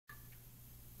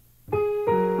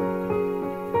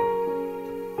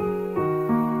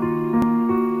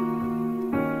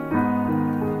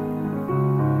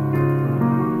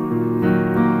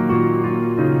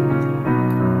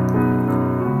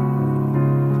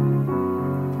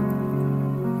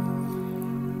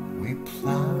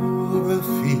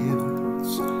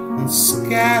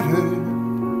scattered,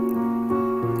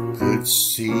 good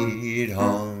seed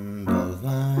on the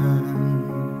land,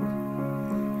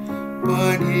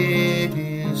 but it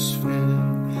is fed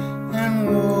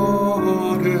and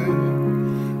watered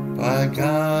by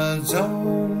God's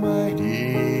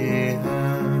almighty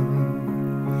hand,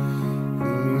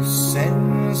 who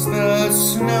sends the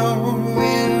snow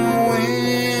in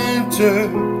winter,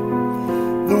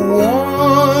 the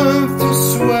warmth to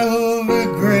swell the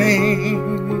grain,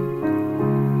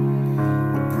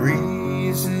 the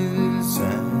breezes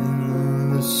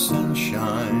and the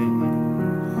sunshine,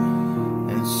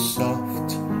 and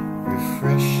soft,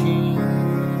 refreshing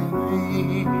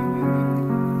rain.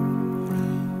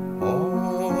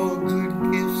 All good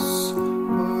gifts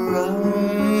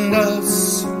around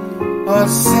us are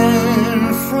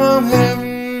sent from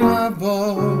heaven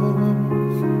above.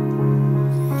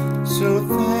 So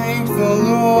thank the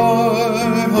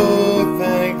Lord, oh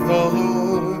thank the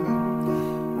Lord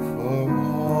for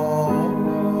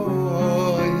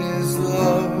all His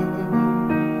love.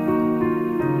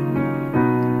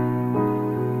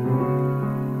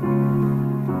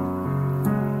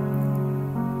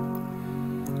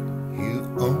 You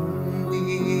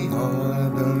only are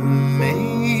the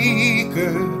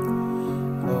maker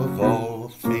of all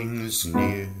things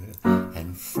near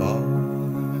and far.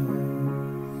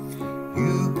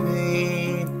 You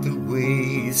paint the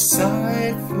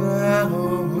wayside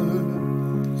flower,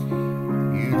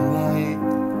 you light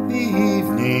the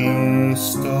evening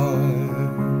star.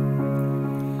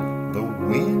 The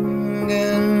wind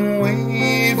and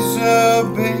waves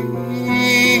obey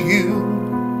you,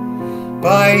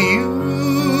 by you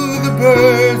the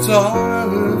birds are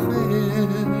fed.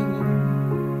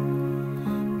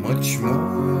 Much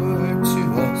more to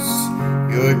us,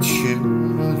 your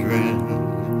children,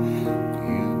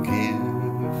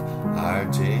 our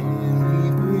daily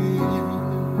bread.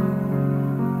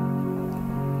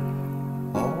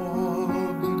 All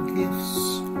good gifts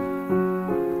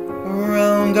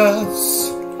around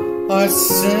us are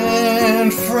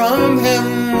sent from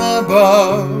heaven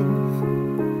above.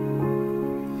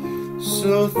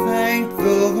 So thank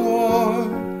the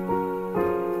Lord,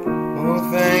 oh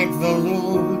thank the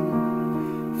Lord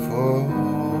for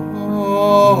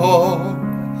all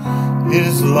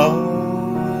His love.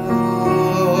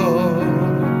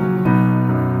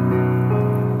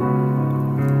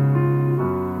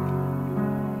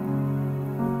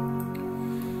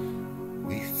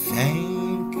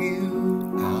 Thank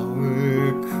you,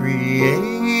 our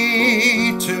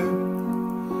Creator,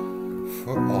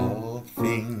 for all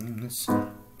things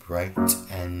bright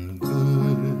and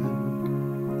good.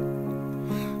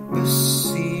 The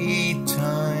seed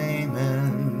time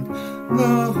and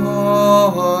the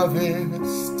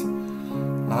harvest,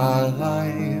 our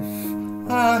life,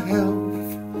 our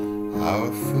health,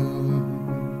 our food.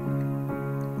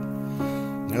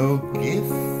 No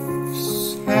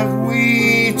gifts have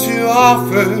we to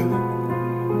offer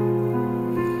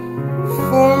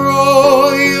for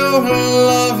all your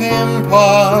love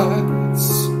imparts,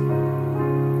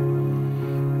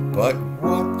 but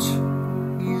what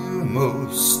you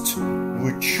most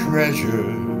would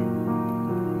treasure,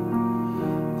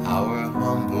 our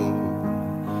humble,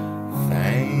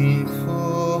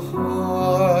 thankful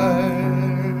hearts.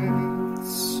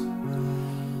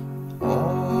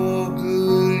 All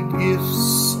good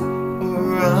gifts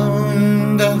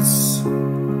around us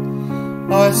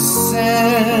are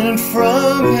sent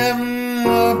from heaven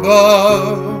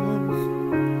above.